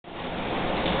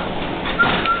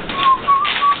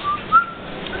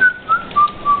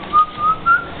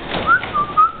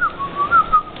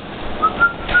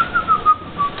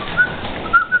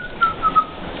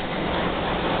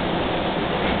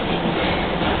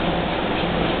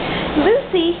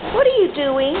Lucy, what are you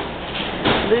doing?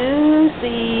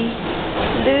 Lucy,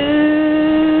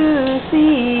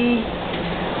 Lucy,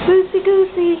 Lucy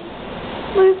Goosey,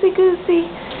 Lucy Goosey,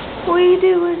 what are you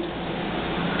doing?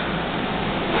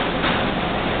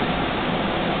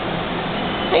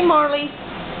 Hey Marley,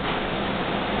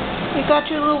 you got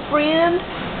your little friend?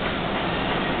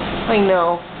 I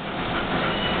know.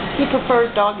 He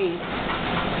prefers doggies.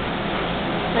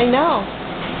 I know.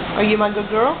 Are you my good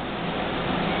girl?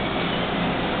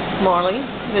 Marley,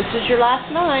 this is your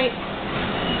last night.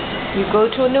 You go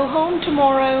to a new home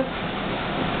tomorrow.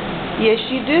 Yes,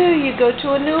 you do. You go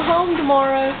to a new home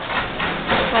tomorrow.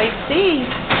 I see.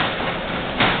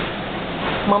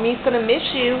 Mommy's going to miss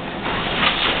you.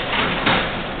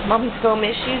 Mommy's going to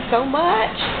miss you so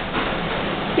much.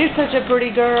 You're such a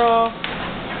pretty girl.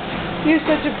 You're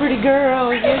such a pretty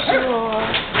girl. Yes, you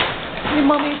are. You're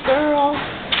Mommy's girl.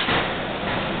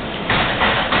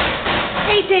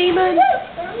 Hey, Damon.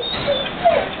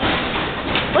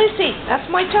 Lucy, that's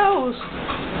my toes.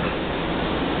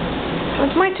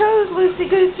 That's my toes, Lucy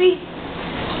Goosey.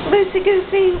 Lucy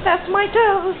Goosey, that's my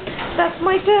toes. That's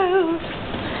my toes.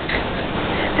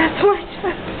 That's my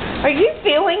toes. Are you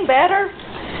feeling better?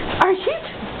 Are you?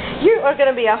 You are going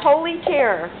to be a holy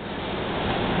terror.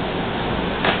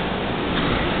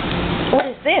 What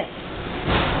is this?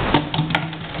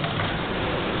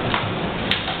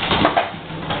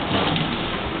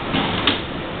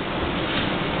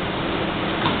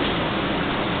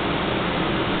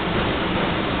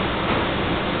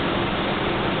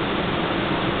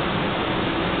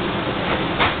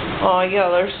 Oh,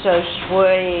 y'all are so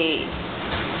sweet.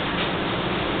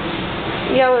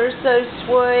 Y'all are so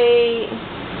sweet.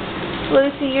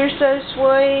 Lucy, you're so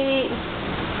sweet.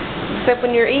 Except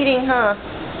when you're eating, huh?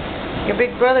 Your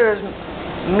big brother is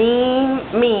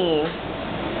mean.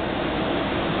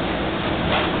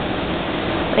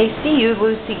 I see you,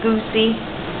 Lucy Goosey.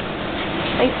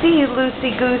 I see you,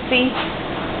 Lucy Goosey.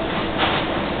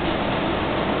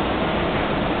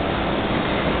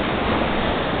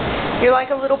 You're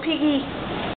like a little piggy.